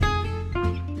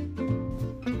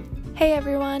Hey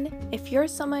everyone! If you're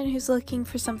someone who's looking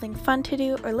for something fun to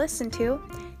do or listen to,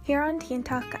 here on Teen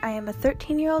Talk I am a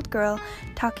 13-year-old girl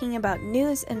talking about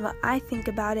news and what I think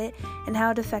about it and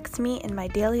how it affects me in my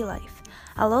daily life.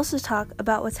 I'll also talk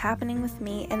about what's happening with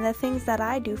me and the things that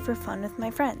I do for fun with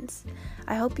my friends.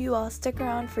 I hope you all stick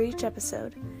around for each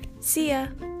episode. See ya!